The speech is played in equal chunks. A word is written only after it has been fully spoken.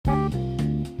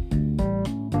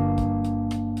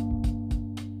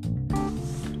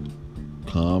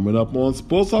Coming up on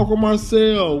Sports Talk with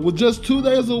Marcel. With just 2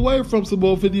 days away from Super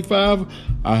Bowl 55,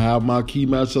 I have my key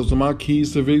matchups and my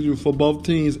keys to victory for both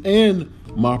teams and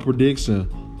my prediction.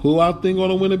 Who I think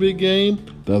going to win a big game?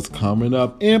 That's coming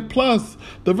up. And plus,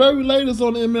 the very latest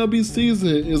on the MLB season.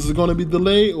 Is it going to be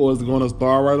delayed or is it going to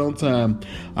start right on time?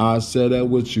 I'll share that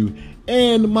with you.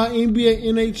 And my NBA,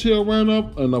 NHL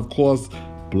roundup. And of course,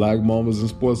 black moments in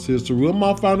sports history. With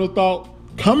my final thought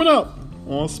coming up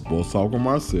on Sports Talk with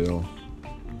Marcel.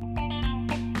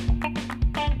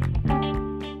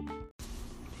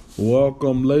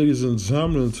 Welcome, ladies and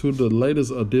gentlemen, to the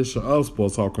latest edition of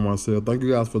Sports Talk with Marcel. Thank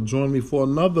you guys for joining me for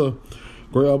another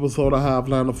great episode I have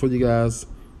lined up for you guys.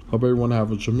 Hope everyone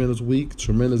have a tremendous week,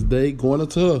 tremendous day going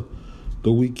into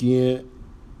the weekend,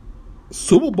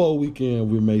 Super Bowl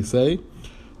weekend, we may say.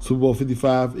 Super Bowl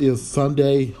 55 is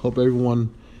Sunday. Hope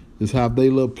everyone is have their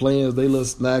little plans, their little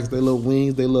snacks, their little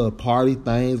wings, their little party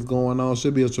things going on.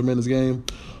 Should be a tremendous game.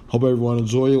 Hope everyone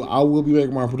enjoy it. I will be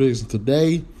making my predictions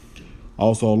today.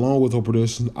 Also, along with her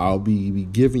predictions, I'll be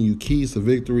giving you keys to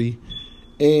victory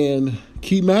and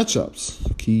key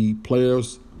matchups, key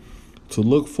players to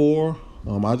look for.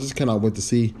 I just cannot wait to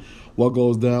see what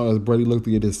goes down as Brady looked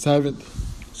to get his 7th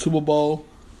Super Bowl.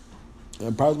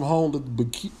 And Patrick Mahomes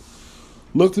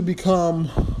look to become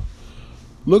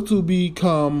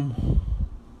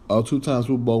a 2-time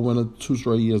Super Bowl winner 2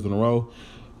 straight years in a row.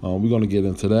 We're going to get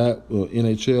into that.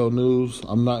 NHL news.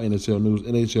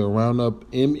 NHL roundup.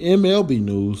 MLB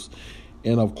news.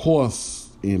 And, of course,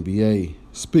 NBA.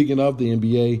 Speaking of the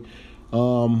NBA,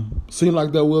 seems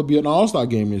like there will be an All-Star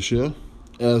game this year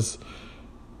as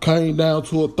came down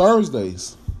to a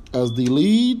Thursdays as the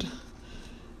league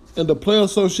and the Player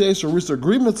Association reached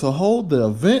agreement to hold the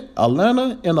event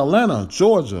in Atlanta,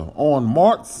 Georgia on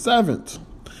March 7th.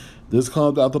 This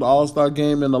comes after the All-Star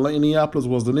game in Indianapolis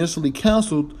was initially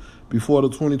canceled before the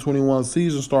 2021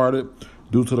 season started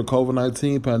due to the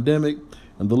COVID-19 pandemic,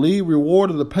 and the league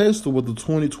rewarded the Pacers with the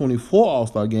 2024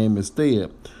 All-Star game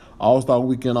instead. All-Star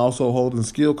weekend also holding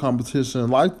skill competition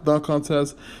like the dunk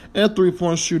contest and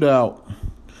three-point shootout.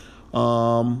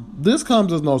 This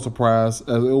comes as no surprise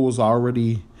as it was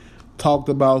already talked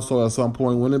about. So at some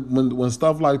point when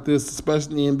stuff like this,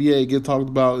 especially in the NBA, get talked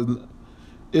about,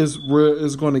 it's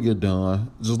going to get done.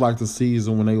 Just like the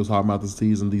season, when they was talking about the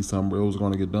season in December, it was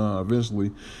going to get done eventually.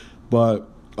 But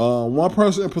one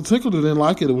person in particular didn't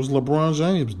like it. It was LeBron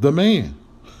James, the man.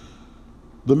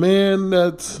 The man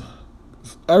that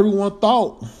everyone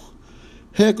thought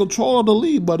had control of the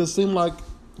league, but it seemed like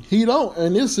he don't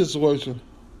in this situation.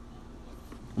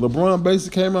 LeBron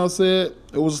basically came out and said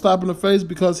it was a slap in the face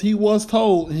because he was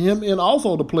told, him and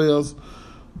also the Players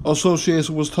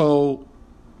Association was told,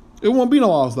 it won't be no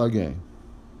All-Star game.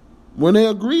 When they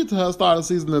agreed to have started the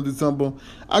season in December,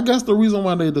 I guess the reason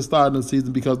why they started the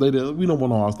season because we don't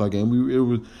want no All-Star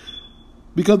game.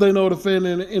 Because they know the fan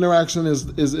interaction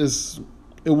is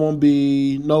it won't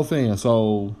be no fans.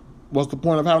 So what's the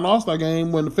point of having an All-Star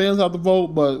game when the fans have to vote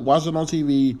but watch it on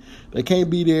TV? They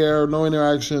can't be there, no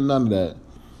interaction, none of that.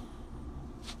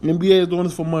 NBA is doing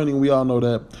this for money, and we all know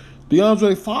that.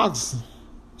 DeAndre Fox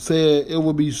said it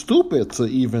would be stupid to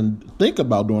even think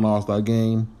about doing an All-Star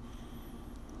game.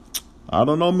 I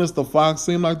don't know, Mr. Fox.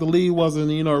 Seemed like the league wasn't,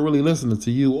 really listening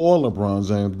to you or LeBron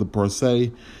James per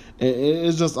se. And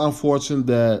it's just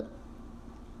unfortunate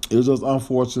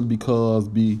because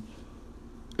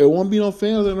it won't be no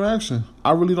fans interaction.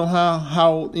 I really don't know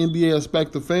how NBA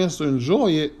expect the fans to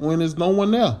enjoy it when there's no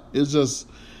one there. It's just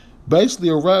basically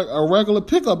a regular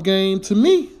pickup game to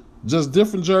me. Just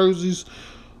different jerseys.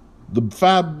 The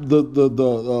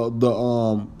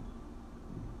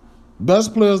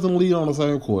best players in the league on the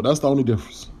same court. That's the only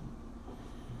difference.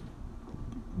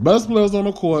 Best players on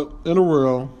the court in the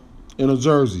world in the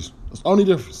jerseys. That's the only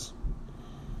difference.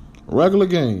 A regular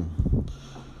game.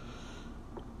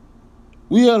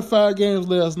 We had 5 games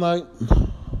last night.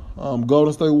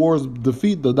 Golden State Warriors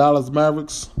defeat the Dallas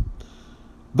Mavericks.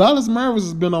 Dallas Mavericks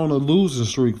has been on a losing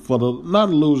streak not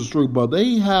a losing streak, but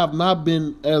they have not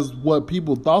been as what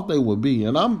people thought they would be.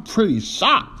 And I'm pretty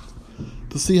shocked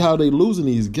to see how they losing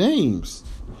these games.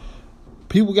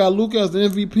 People got Luka as the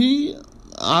MVP.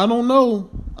 I don't know.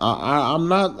 I'm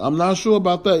not sure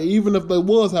about that. Even if they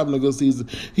was having a good season,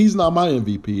 he's not my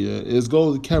MVP. It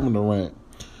goes to Kevin Durant.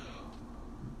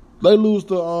 They lose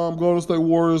to Golden State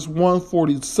Warriors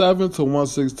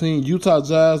 147-116. Utah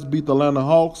Jazz beat the Atlanta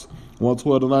Hawks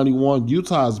 112-91.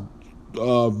 Utah's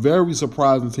very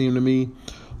surprising team to me.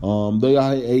 They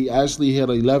actually had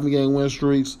 11-game win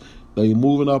streaks. They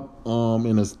moving up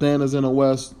in the standings in the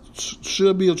West.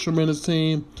 Should be a tremendous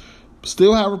team.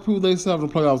 Still haven't proved themselves in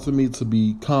the playoffs to me to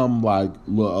become like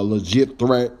a legit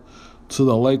threat to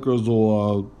the Lakers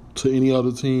or to any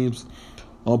other teams.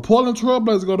 Portland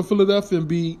Trailblazers go to Philadelphia and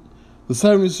beat the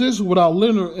 76ers without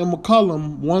Leonard and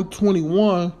McCollum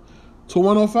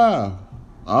 121-105.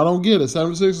 I don't get it.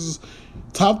 76ers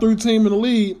top 3 team in the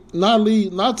league, not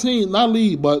lead,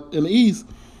 but in the East.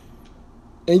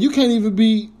 And you can't even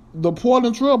beat the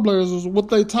Portland Trailblazers with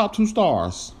their top 2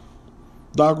 stars.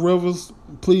 Doc Rivers,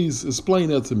 please explain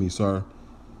that to me, sir.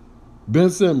 Ben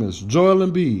Simmons, Joel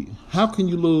Embiid. How can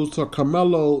you lose to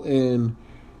Carmelo and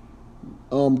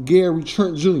Gary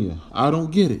Trent Jr.? I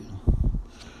don't get it.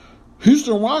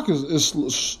 Houston Rockets is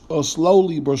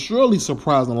slowly but surely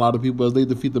surprising a lot of people as they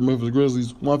defeat the Memphis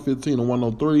Grizzlies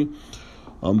 115-103.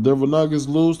 Denver Nuggets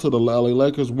lose to the LA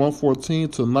Lakers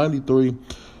 114-93.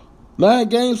 9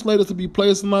 games slated to be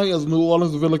played tonight as New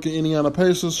Orleans Villa and Indiana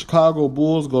Pacers. Chicago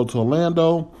Bulls go to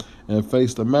Orlando and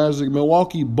face the Magic.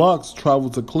 Milwaukee Bucks travel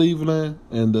to Cleveland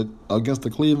and against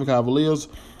the Cleveland Cavaliers.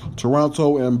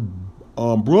 Toronto and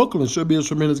Brooklyn should be a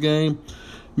tremendous game.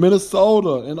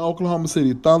 Minnesota and Oklahoma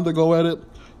City Thunder go at it.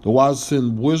 The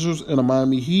Washington Wizards and the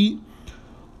Miami Heat.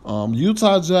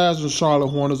 Utah Jazz and Charlotte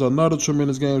Hornets, another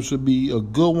tremendous game, should be a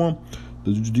good one.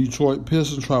 The Detroit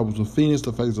Pistons travel to Phoenix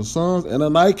to face the Suns. And a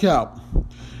nightcap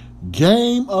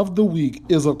game of the week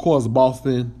is, of course,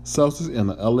 Boston Celtics and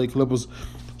the LA Clippers.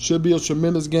 Should be a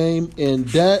tremendous game. And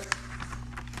that,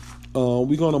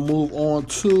 we're going to move on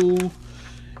to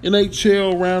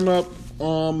NHL roundup.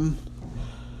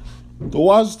 The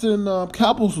Washington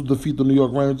Capitals will defeat the New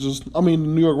York Rangers. The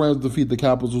New York Rangers defeat the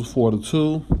Capitals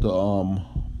 4-2. The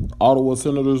Ottawa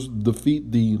Senators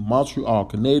defeat the Montreal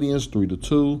Canadiens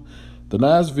 3-2. The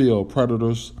Nashville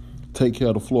Predators take care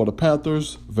of the Florida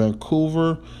Panthers.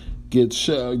 Vancouver get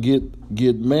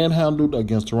manhandled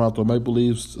against Toronto Maple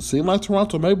Leafs. It seems like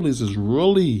Toronto Maple Leafs is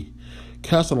really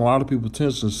catching a lot of people's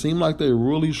attention. It seems like they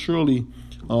really, surely,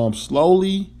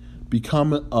 slowly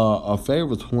becoming a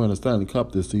favorite to win the Stanley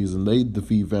Cup this season. They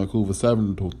defeat Vancouver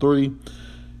 7-3.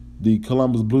 The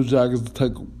Columbus Blue Jackets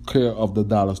take care of the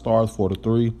Dallas Stars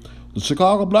 4-3. The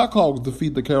Chicago Blackhawks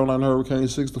defeat the Carolina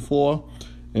Hurricanes 6-4.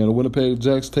 And the Winnipeg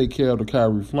Jets take care of the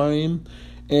Calgary Flame.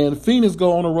 And Phoenix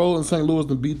go on the road in St. Louis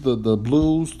and beat the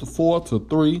Blues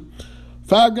 4-3.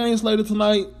 5 games later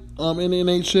tonight in the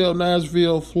NHL,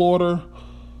 Nashville, Florida,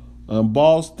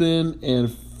 Boston, and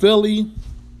Philly.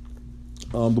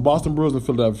 The Boston Bruins and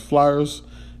Philadelphia Flyers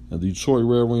and the Detroit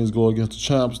Red Wings go against the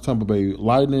champs, Tampa Bay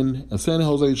Lightning, and San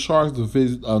Jose Sharks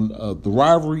defeat the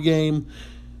rivalry game,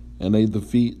 and they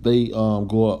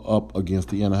go up against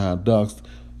the Anaheim Ducks.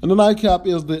 And the nightcap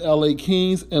is the LA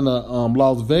Kings and the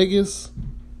Las Vegas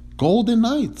Golden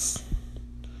Knights.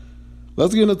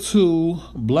 Let's get into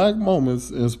Black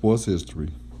Moments in Sports History.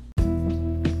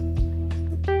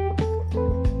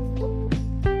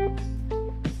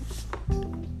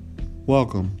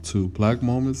 Welcome to Black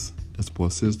Moments in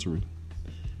Sports History.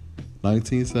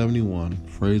 1971,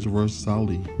 Frazier vs.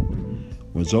 Ali.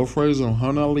 When Joe Frazier and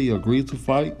Muhammad Ali agreed to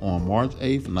fight on March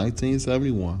 8,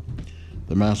 1971,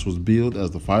 the match was billed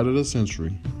as the fight of the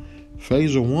century.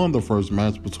 Frazier won the first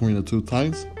match between the two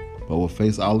titans, but would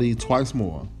face Ali twice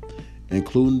more,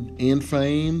 including in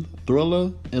Fame,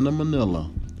 Thriller, and the Manila.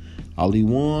 Ali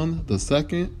won the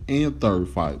second and third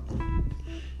fight.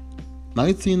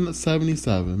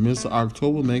 1977, Mr.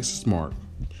 October makes his mark.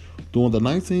 During the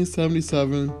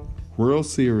 1977 World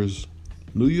Series,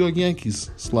 New York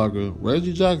Yankees slugger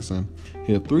Reggie Jackson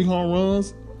hit 3 home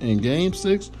runs in Game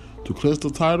 6 to clinch the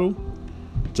title.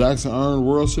 Jackson earned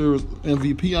World Series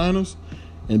MVP honors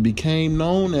and became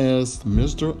known as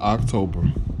Mr. October.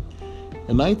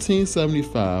 In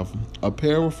 1975, a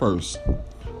pair of firsts.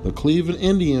 The Cleveland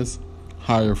Indians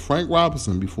hired Frank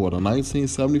Robinson before the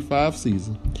 1975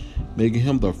 season, making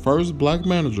him the first black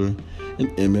manager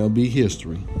in MLB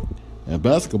history. In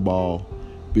basketball,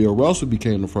 Bill Russell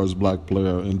became the first black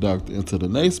player inducted into the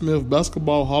Naismith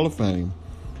Basketball Hall of Fame,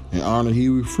 an honor he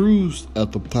refused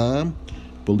at the time,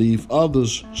 believed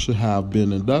others should have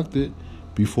been inducted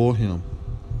before him.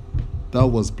 That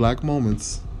was Black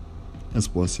Moments in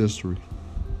Sports History.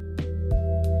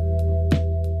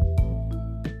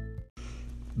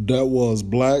 That was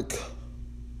Black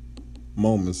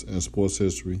Moments in Sports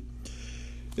History.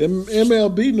 In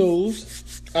MLB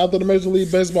news, after the Major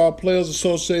League Baseball Players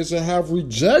Association have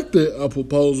rejected a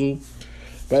proposal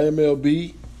by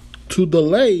MLB to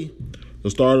delay the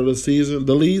start of the season,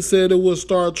 the league said it would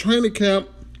start spring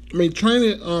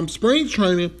training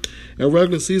and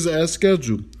regular season as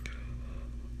scheduled.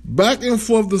 Back and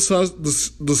forth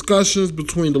discussions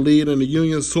between the league and the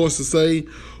union, sources say,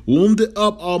 loomed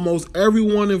up almost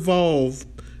everyone involved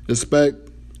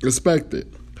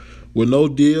expected. with no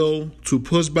deal to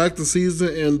push back the season,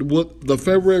 and with the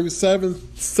February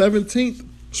 17th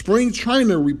spring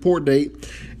training report date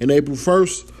and April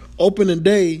 1st opening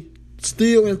day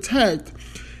still intact,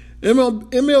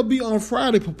 MLB on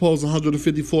Friday proposed a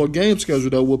 154 game schedule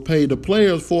that would pay the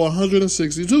players for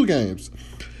 162 games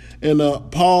and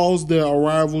pause their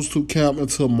arrivals to camp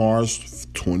until March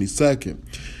 22nd.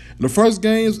 And the first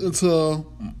games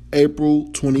until April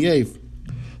 28th.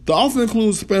 The offer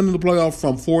includes expanding the playoff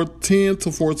from 10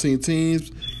 to 14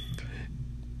 teams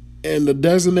and the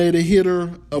designated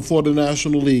hitter for the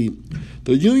National League.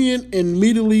 The union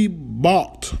immediately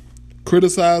balked,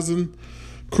 criticizing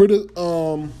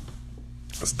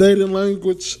stating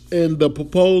language in the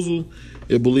proposal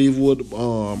it believed would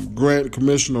grant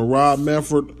Commissioner Rob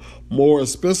Manfred more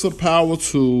expensive power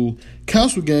to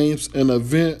cancel games in the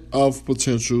event of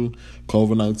potential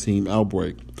COVID-19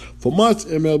 outbreak. For months,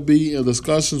 MLB, in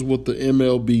discussions with the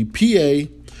MLBPA,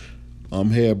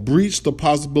 had breached the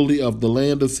possibility of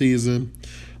delaying the season.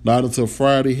 Not until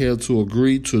Friday had to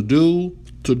agree to do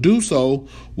so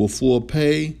with full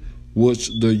pay, which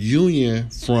the union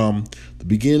from the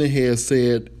beginning had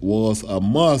said was a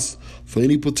must for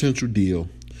any potential deal.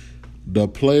 The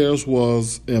players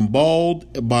was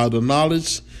emboldened by the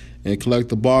knowledge and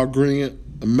collective bargaining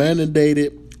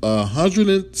mandated a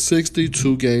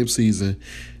 162-game season,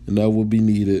 and that would be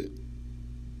needed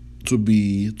to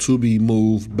be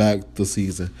moved back the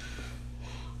season.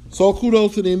 So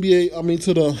kudos to the NBA,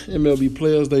 to the MLB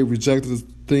players. They rejected the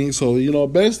thing. So,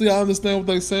 basically I understand what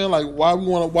they're saying. Like,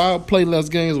 why play less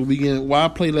games? Why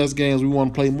play less games? We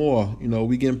want to play more.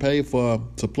 We getting paid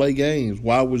to play games.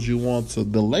 Why would you want to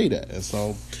delay that? And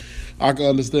so I can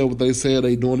understand what they said.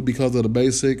 They doing it because of the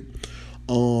basic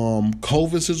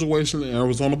COVID situation in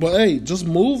Arizona. But hey, just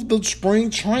move the spring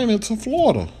training to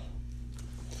Florida.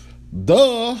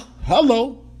 Duh.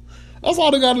 Hello. That's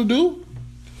all they got to do.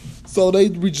 So they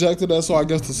rejected that. So I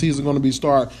guess the season going to be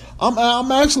started.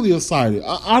 I'm actually excited.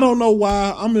 I don't know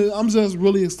why. I'm just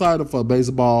really excited for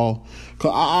baseball.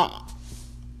 Cause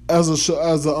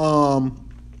as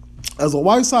a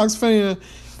White Sox fan,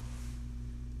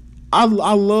 I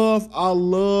love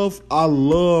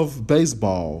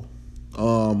baseball.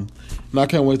 And I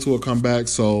can't wait till it come back.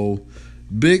 So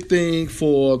big thing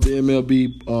for the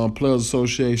MLB Players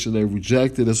Association. They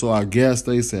rejected it. So I guess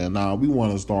they said, nah, we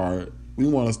want to start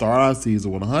our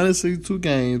season with 162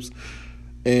 games,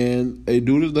 and they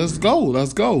do this.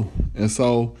 Let's go. And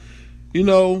so,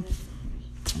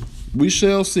 we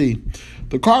shall see.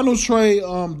 The Cardinals trade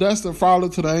Dustin Fowler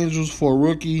to the Angels for a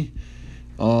rookie.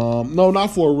 No,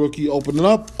 not for a rookie. Opening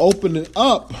up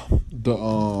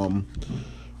the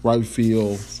right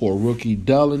field for rookie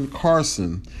Dylan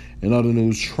Carson. In other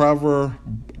news, Trevor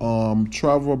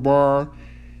Bauer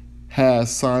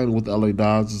has signed with LA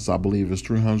Dodgers. I believe it's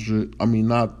 3 years,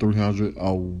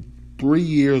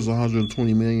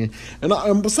 $120 million.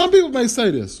 And some people may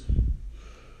say this.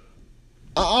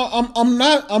 I'm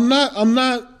not.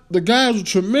 The guy is a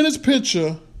tremendous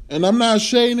pitcher, and I'm not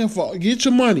shading him for get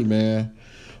your money, man.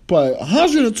 But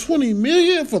 $120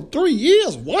 million for 3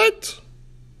 years? What?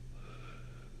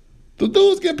 The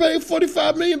dude's getting paid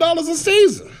 $45 million a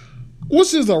season,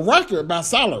 which is a record by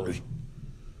salary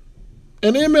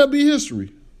in MLB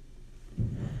history.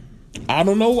 I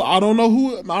don't know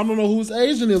who his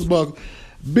agent is, but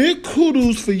big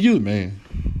kudos for you, man.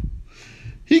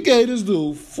 He gave this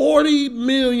dude $40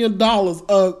 million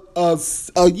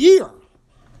a year.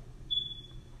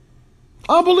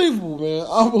 Unbelievable, man.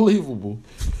 Unbelievable.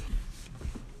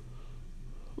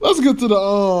 Let's get to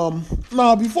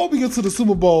the before we get to the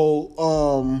Super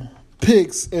Bowl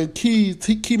picks and key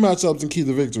matchups and key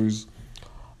to victories,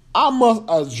 I must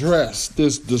address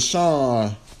this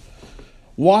Deshaun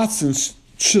Watson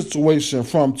situation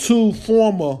from two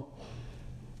former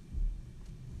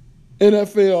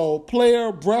NFL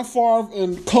player Brett Favre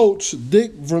and coach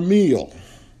Dick Vermeil.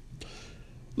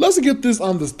 Let's get this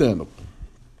understandable.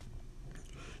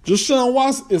 Deshaun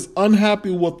Watson is unhappy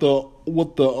with the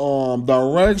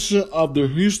direction of the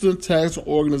Houston Texans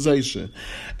organization.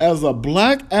 As a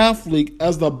black athlete,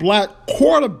 as the black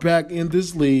quarterback in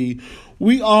this league,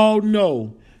 we all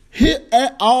know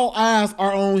all eyes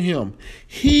are on him.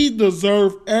 He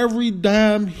deserved every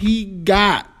dime he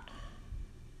got.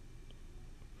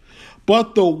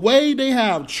 But the way they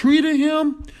have treated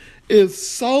him is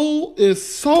so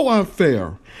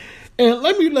unfair. And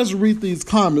let's read these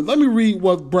comments. Let me read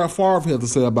what Brett Favre had to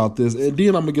say about this, and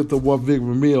then I'm going to get to what Vic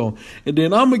Vermeil, and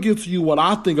then I'm going to get to you what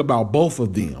I think about both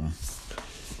of them.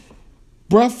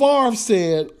 Brett Favre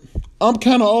said, I'm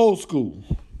kind of old school.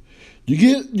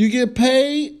 You get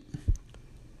paid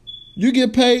You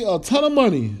get paid a ton of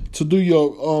money to do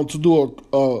your to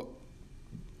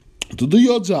do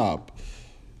your job.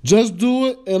 Just do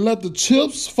it and let the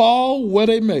chips fall where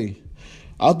they may.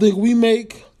 I think we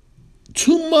make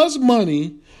too much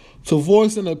money to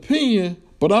voice an opinion,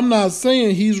 but I'm not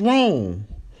saying he's wrong.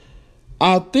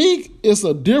 I think it's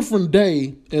a different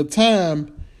day and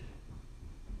time.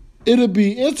 It'll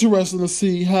be interesting to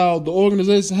see how the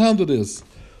organization handle this.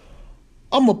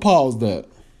 I'm going to pause that.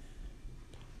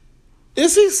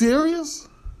 Is he serious?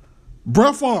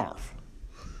 Brett Favre.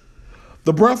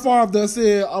 The Brett Favre that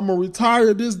said, I'm going to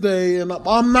retire this day, and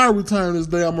I'm not retiring this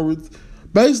day.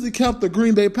 Basically kept the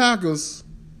Green Bay Packers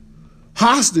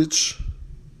hostage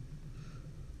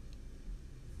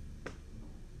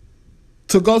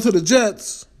to go to the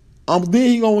Jets. Then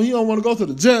he don't want to go to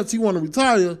the Jets. He want to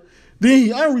retire. Then he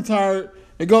unretired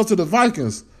and go to the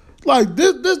Vikings. Like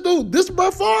this dude, this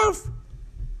Brett Favre,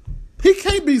 he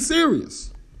can't be serious.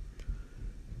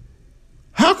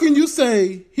 How can you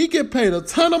say he get paid a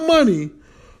ton of money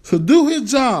to do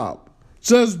his job?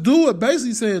 Just do it.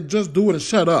 Basically saying just do it and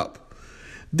shut up.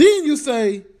 Then you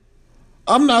say,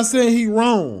 I'm not saying he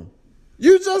wrong.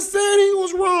 You just said he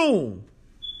was wrong.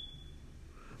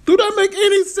 Do that make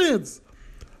any sense?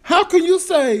 How can you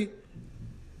say,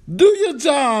 do your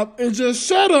job and just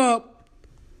shut up,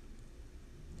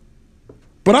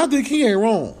 but I think he ain't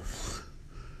wrong?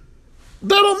 That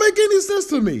don't make any sense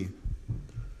to me.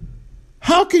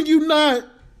 How can you not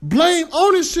blame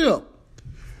ownership?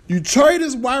 You trade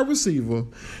his wide receiver.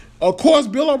 Of course,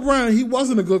 Bill O'Brien, he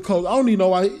wasn't a good coach. I don't even know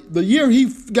why. The year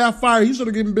he got fired, he should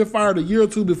have been fired a year or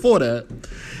two before that.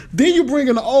 Then you bring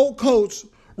in the old coach,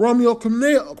 Romeo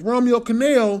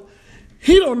Crennel.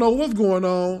 He don't know what's going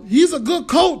on. He's a good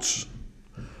coach.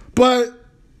 But,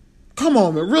 come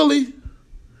on, man, really?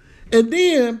 And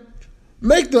then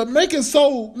make it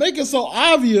so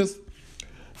obvious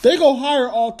they go hire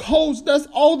a coach that's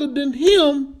older than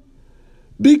him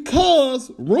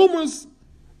because rumors,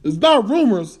 it's not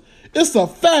rumors, it's a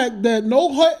fact that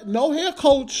no head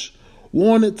coach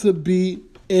wanted to be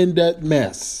in that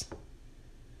mess.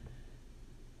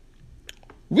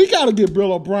 We got to get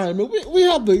Bill O'Brien, man. We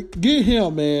have to get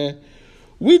him, man.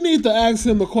 We need to ask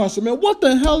him the question, man, what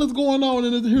the hell is going on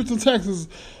in the Houston Texans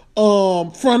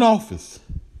front office?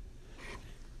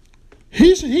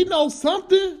 He knows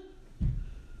something.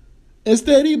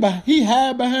 Instead, he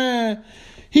had behind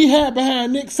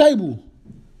Nick Sable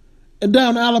and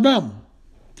down to Alabama.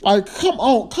 Like, come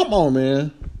on,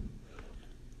 man.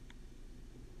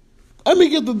 Let me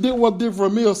get to what Dick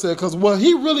Vermeil said, because what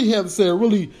he really had to say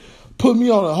really put me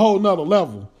on a whole nother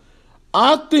level.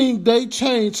 I think they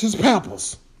changed his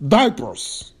Pampers,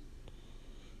 diapers.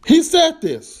 He said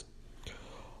this.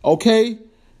 Okay?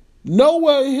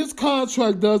 Nowhere in his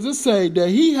contract does it say that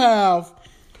he have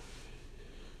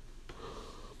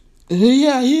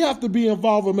to be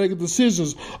involved in making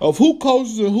decisions of who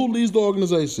coaches and who leads the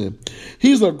organization.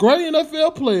 He's a great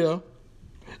NFL player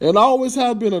and always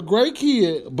has been a great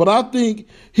kid, but I think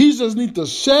he just needs to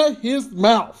shut his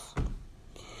mouth.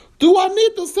 Do I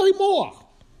need to say more?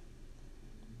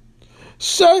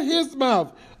 Shut his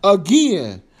mouth.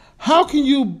 Again, how can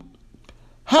you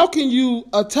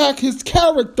attack his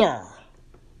character?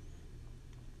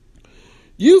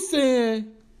 You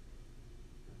saying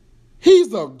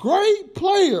he's a great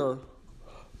player,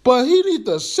 but he need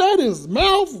to shut his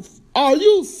mouth? Are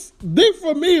you Dick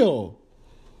Vermeil?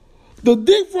 The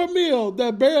Dick Vermeil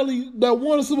that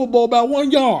won a Super Bowl by 1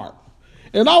 yard.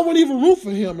 And I wouldn't even root for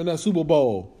him in that Super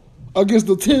Bowl against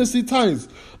the Tennessee Titans.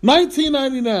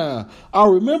 1999. I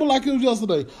remember like it was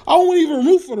yesterday. I wouldn't even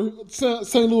root for the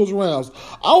St. Louis Rams.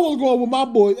 I was going with my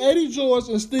boys, Eddie George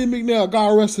and Steve McNair,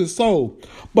 God rest his soul.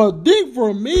 But Dick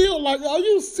Vermeil, like, are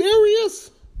you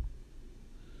serious?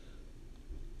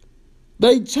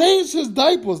 They changed his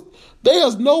diapers.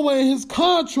 There's no way in his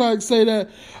contract say that.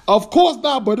 Of course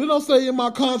not, but it don't say in my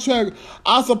contract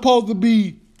I'm supposed to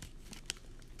be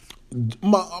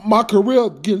my career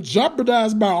getting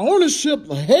jeopardized by ownership.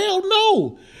 Hell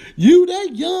no. You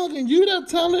that young and you that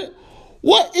talented,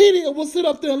 what idiot will sit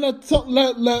up there and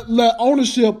let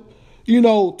ownership,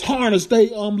 tarnish their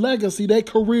legacy, their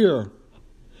career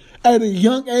at a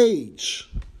young age?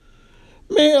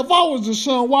 Man, if I was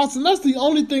Deshaun Watson, that's the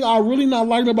only thing I really not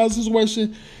liking about the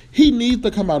situation. He needs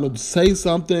to come out and say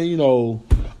something,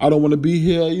 I don't want to be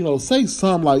here, say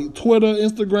something like Twitter,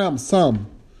 Instagram, something.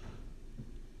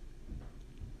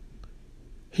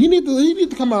 He need to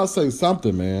come out and say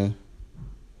something, man.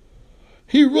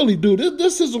 He really do.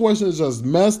 This situation is just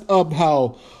messed up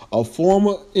how a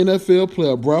former NFL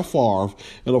player, Brett Favre,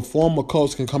 and a former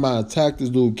coach can come out and attack this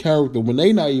dude's character when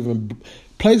they not even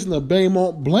placing the blame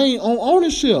on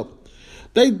ownership.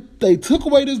 They took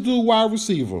away this dude wide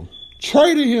receiver,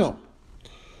 traded him.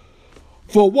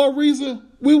 For what reason?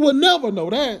 We would never know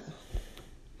that.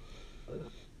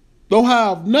 Don't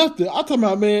have nothing. I'm talking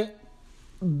about, man,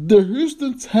 the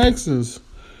Houston Texans.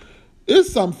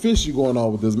 It's something fishy going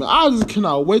on with this, man. I just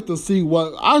cannot wait to see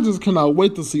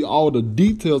all the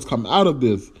details come out of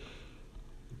this.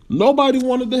 Nobody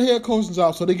wanted the head coaching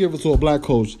job, so they gave it to a black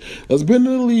coach that's been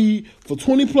in the league for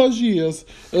 20 plus years.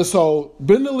 And so,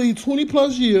 been in the league 20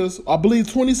 plus years, I believe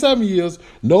 27 years,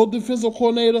 no defensive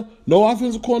coordinator, no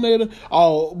offensive coordinator.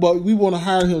 But we want to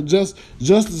hire him just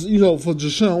as, for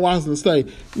Deshaun Watson to stay.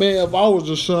 Man, if I was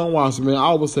Deshaun Watson, man,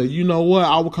 I would say, you know what?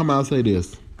 I would come out and say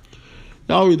this.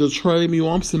 Y'all either trade me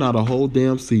or I'm sitting out a whole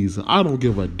damn season. I don't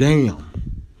give a damn.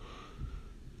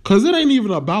 Because it ain't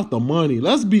even about the money.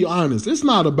 Let's be honest. It's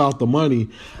not about the money.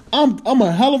 I'm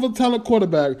a hell of a talent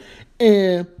quarterback.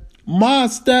 And my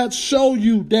stats show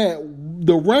you that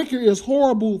the record is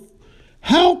horrible.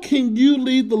 How can you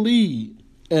lead the league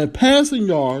in passing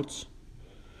yards?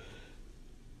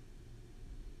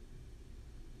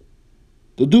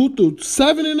 The dude threw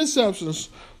 7 interceptions,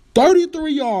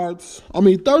 33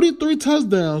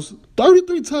 touchdowns,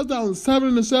 and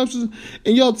 7 interceptions,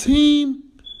 and your team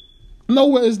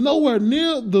is nowhere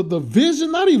near the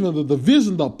division, not even the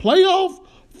division, the playoff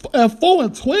at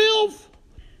 4-12,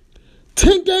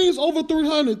 10 games over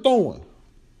 300 throwing.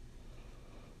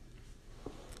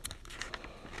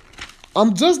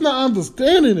 I'm just not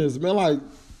understanding this, man. Like,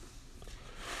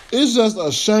 it's just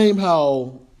a shame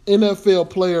how NFL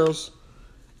players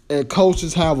and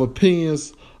coaches have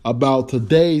opinions about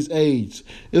today's age.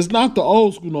 It's not the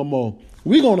old school no more.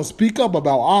 We're going to speak up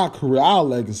about our career, our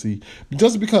legacy.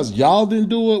 Just because y'all didn't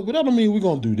do it, that don't mean we're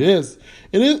going to do this.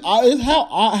 And it's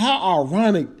how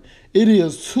ironic it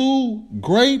is. 2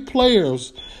 great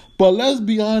players, but let's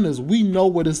be honest, we know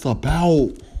what it's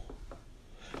about.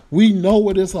 We know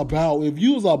what it's about. If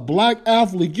you was a black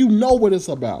athlete, you know what it's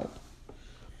about.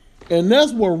 And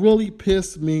that's what really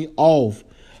pissed me off.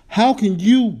 How can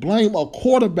you blame a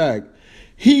quarterback?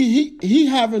 He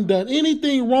haven't done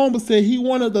anything wrong but said he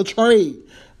wanted the trade.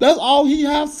 That's all he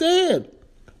has said.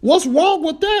 What's wrong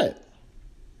with that?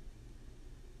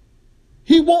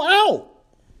 He want out.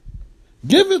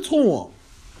 Give it to him.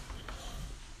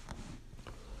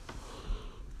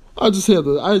 I just had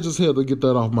to get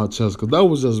that off my chest because that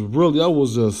was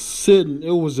just sitting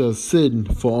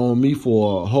on me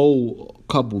for a whole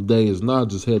couple days, and I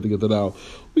just had to get that out.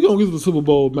 We're gonna get to the Super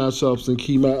Bowl matchups and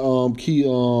key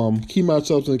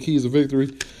matchups and keys of victory.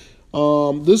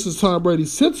 This is Tom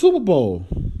Brady's 6th Super Bowl.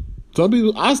 Some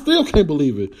people, I still can't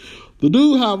believe it. The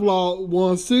dude have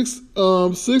won six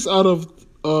out of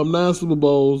 9 Super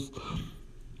Bowls.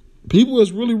 People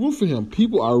is really rooting for him.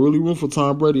 People are really rooting for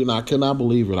Tom Brady, and I cannot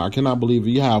believe it.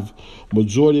 You have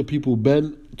majority of people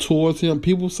betting towards him.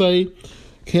 People say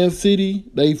Kansas City,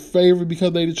 they favor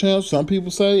because they the champs. Some people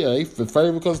say they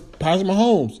favor because Patrick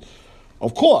Mahomes.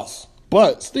 Of course.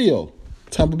 But still,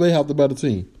 Tampa Bay have the better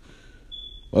team.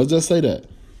 Let's just say that.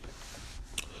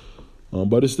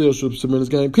 But it still should be this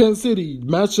game. Kansas City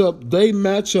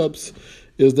matchups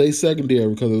is they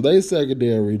secondary. Because if they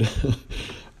secondary,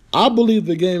 I believe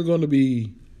the game is going to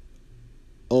be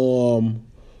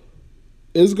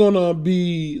it's going to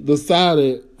be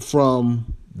decided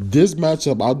from this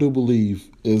matchup. I do believe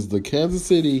is the Kansas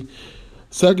City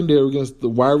secondary against the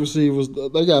wide receivers.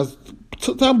 They got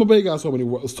Tampa Bay got so many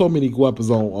weapons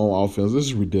on offense. This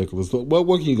is ridiculous.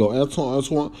 What can you go?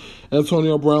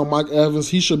 Antonio Brown, Mike Evans.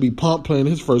 He should be pumped playing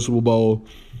his first Super Bowl.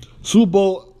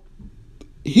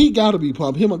 He got to be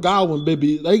pumped. Him and Godwin,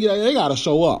 baby, they got to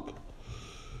show up.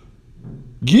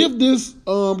 Give this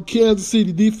Kansas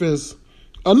City defense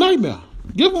a nightmare.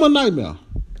 Give them a nightmare.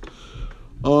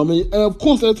 And of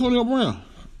course, Antonio Brown.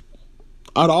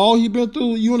 Out of all he been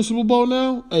through, you in the Super Bowl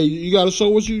now. Hey, you got to show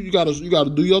what you got to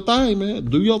do your thing, man.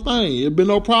 Do your thing. It been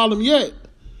no problem yet.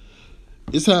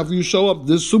 It's time for you to show up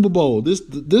this Super Bowl. This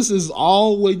is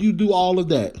all where you do all of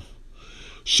that.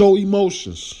 Show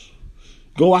emotions.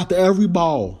 Go after every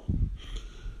ball.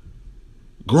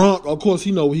 Gronk, of course,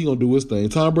 he know what he gonna do his thing.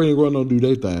 Tom Brady and Gronk don't do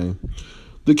their thing.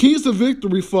 The keys to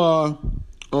victory for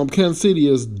Kansas City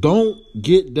is don't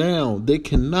get down. They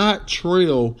cannot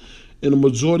trail in the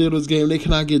majority of this game. They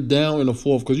cannot get down in the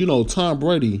fourth because Tom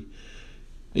Brady.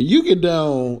 If you get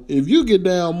down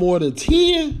more than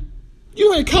 10,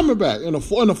 you ain't coming back in the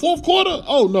fourth quarter.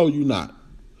 Oh no, you not.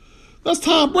 That's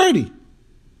Tom Brady.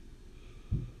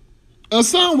 And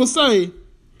some would say,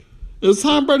 is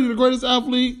Tom Brady the greatest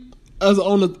athlete as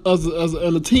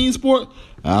in a team sport?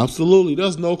 Absolutely.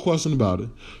 There's no question about it.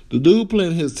 The dude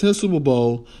playing his 10th Super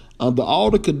Bowl. under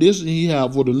all the conditions he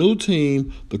have with the new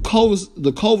team, the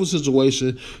COVID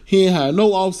situation, he ain't had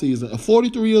no offseason. At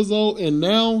 43 years old, and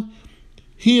now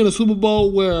he in a Super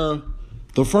Bowl where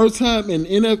the first time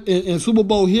in Super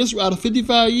Bowl history out of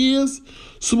 55 years,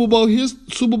 Super Bowl,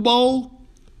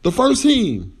 the first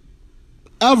team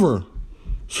ever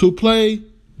to play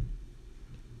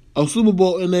a Super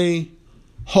Bowl and they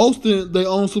hosting their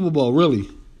own Super Bowl, really.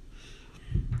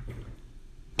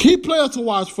 Key player to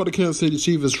watch for the Kansas City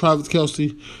Chiefs is Travis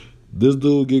Kelce. This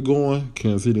dude get going,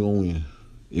 Kansas City gonna win.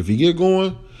 If he get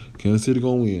going, Kansas City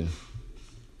gonna win.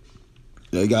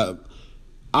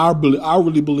 I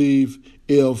really believe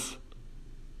if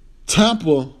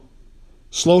Tampa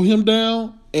slow him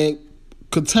down and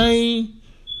contain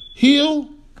Hill,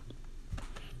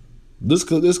 this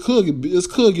could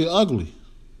get ugly.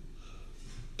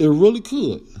 It really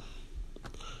could.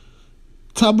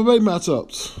 Tampa Bay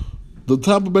matchups. The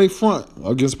Tampa Bay front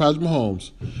against Patrick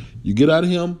Mahomes. You get out of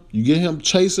him, you get him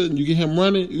chasing, you get him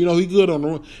running. You know, he good on the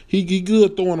run. He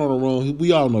good throwing on the run.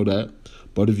 We all know that.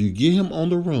 But if you get him on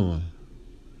the run,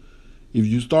 if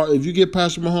you get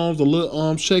Patrick Mahomes a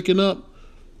little shaking up,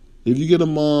 if you get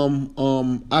him out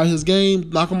of his game,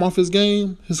 knock him off his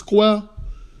game, his square,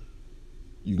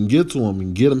 you can get to him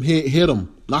and get him hit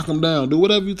him, knock him down, do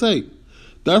whatever you take.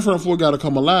 That front four got to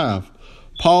come alive.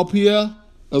 Paul Pierre,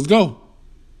 let's go.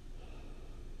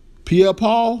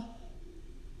 Pierre-Paul.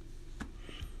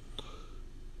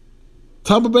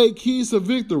 Tampa Bay keys to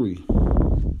victory.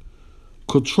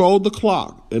 Control the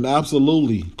clock, and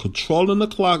absolutely controlling the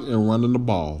clock and running the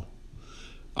ball.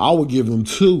 I would give them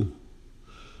 2.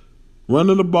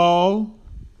 Running the ball,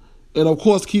 and of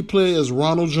course, key player is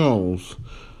Ronald Jones,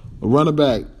 a running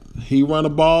back. He run the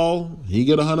ball, he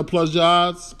get 100+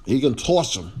 yards, he can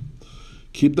torch them.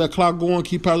 Keep that clock going,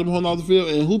 keep Patrick Mahomes off the field,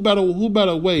 and who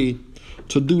better way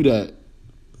to do that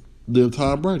than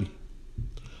Tom Brady?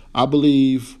 I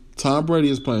believe Tom Brady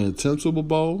is playing 10 Super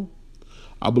Bowl.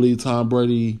 I believe Tom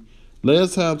Brady,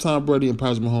 last time Tom Brady and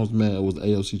Patrick Mahomes met, it was the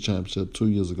AFC Championship 2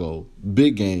 years ago.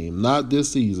 Big game, not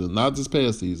this season, not this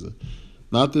past season.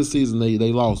 Not this season, they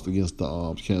lost against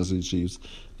the Kansas City Chiefs.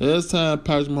 Last time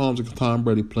Patrick Mahomes and Tom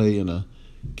Brady played in a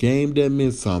game that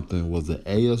meant something was the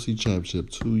AFC Championship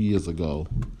 2 years ago.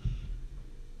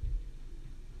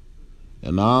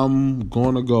 And I'm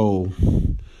going to go,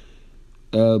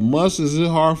 as much as it's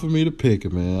hard for me to pick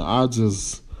it, man,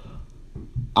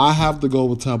 I have to go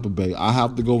with Tampa Bay. I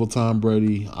have to go with Tom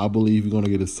Brady. I believe he's going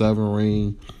to get a 7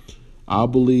 ring. I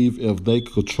believe if they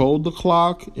control the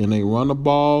clock and they run the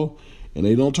ball and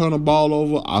they don't turn the ball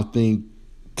over, I think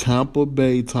Tampa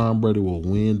Bay, Tom Brady will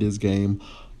win this game.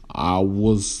 I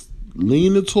was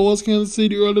leaning towards Kansas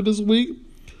City earlier this week,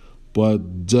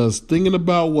 but just thinking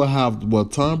about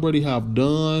what Tom Brady have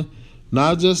done,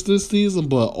 not just this season,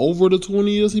 but over the 20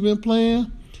 years he's been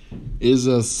playing, is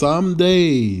just some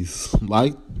days,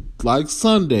 like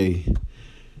Sunday,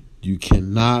 you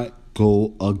cannot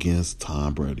go against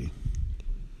Tom Brady.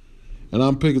 And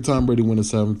I'm picking Tom Brady winning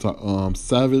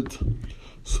 7th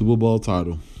Super Bowl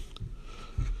title.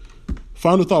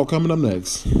 Final thought coming up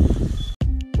next.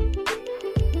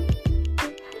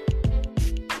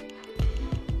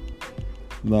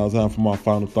 Now it's time for my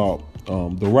final thought.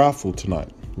 The raffle tonight.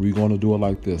 We're going to do it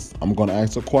like this. I'm going to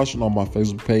ask a question on my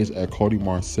Facebook page at Cody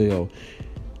Marcel.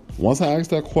 Once I ask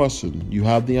that question, you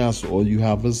have the answer, or you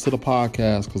have listened to the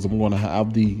podcast, because I'm going to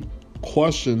have the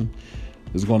question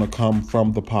is going to come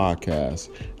from the podcast.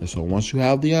 And so once you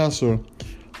have the answer,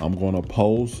 I'm going to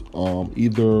post.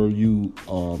 Either you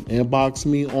inbox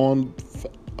me on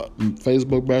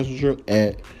Facebook Messenger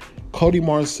at Cody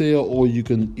Marcel, or you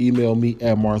can email me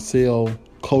at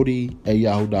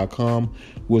marcelcody@yahoo.com,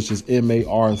 which is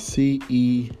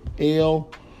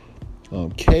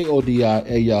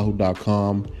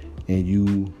MarcelKodi@yahoo.com, and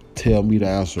you tell me the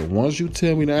answer. Once you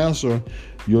tell me the answer,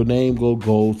 your name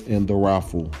goes in the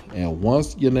raffle. And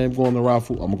once your name goes in the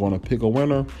raffle, I'm going to pick a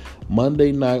winner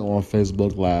Monday night on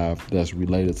Facebook Live that's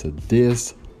related to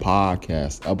this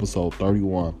podcast, episode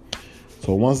 31.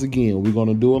 So once again, we're going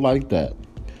to do it like that.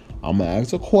 I'm going to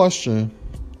ask a question.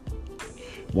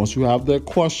 Once you have that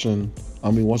question,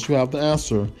 once you have the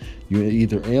answer, you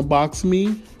either inbox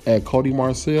me at Cody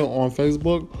Marcel on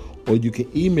Facebook, or you can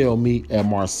email me at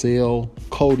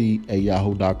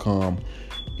marcelcody@yahoo.com.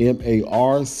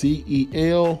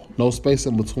 MARCEL, no space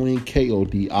in between,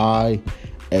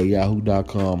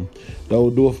 KODI@yahoo.com. That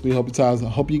will do it for me.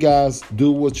 Hope you guys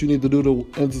do what you need to do to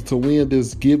enter to win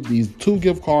this. Give these 2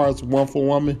 gift cards, one for a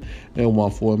woman and one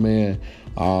for a man.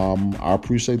 I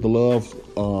appreciate the love,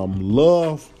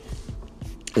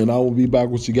 and I will be back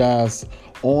with you guys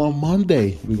on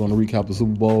Monday. We're going to recap the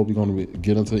Super Bowl. We're going to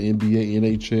get into NBA,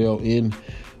 NHL, and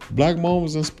Black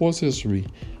moments in sports history.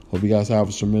 Hope you guys have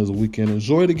a tremendous weekend.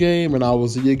 Enjoy the game, and I will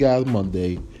see you guys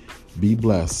Monday. Be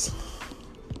blessed.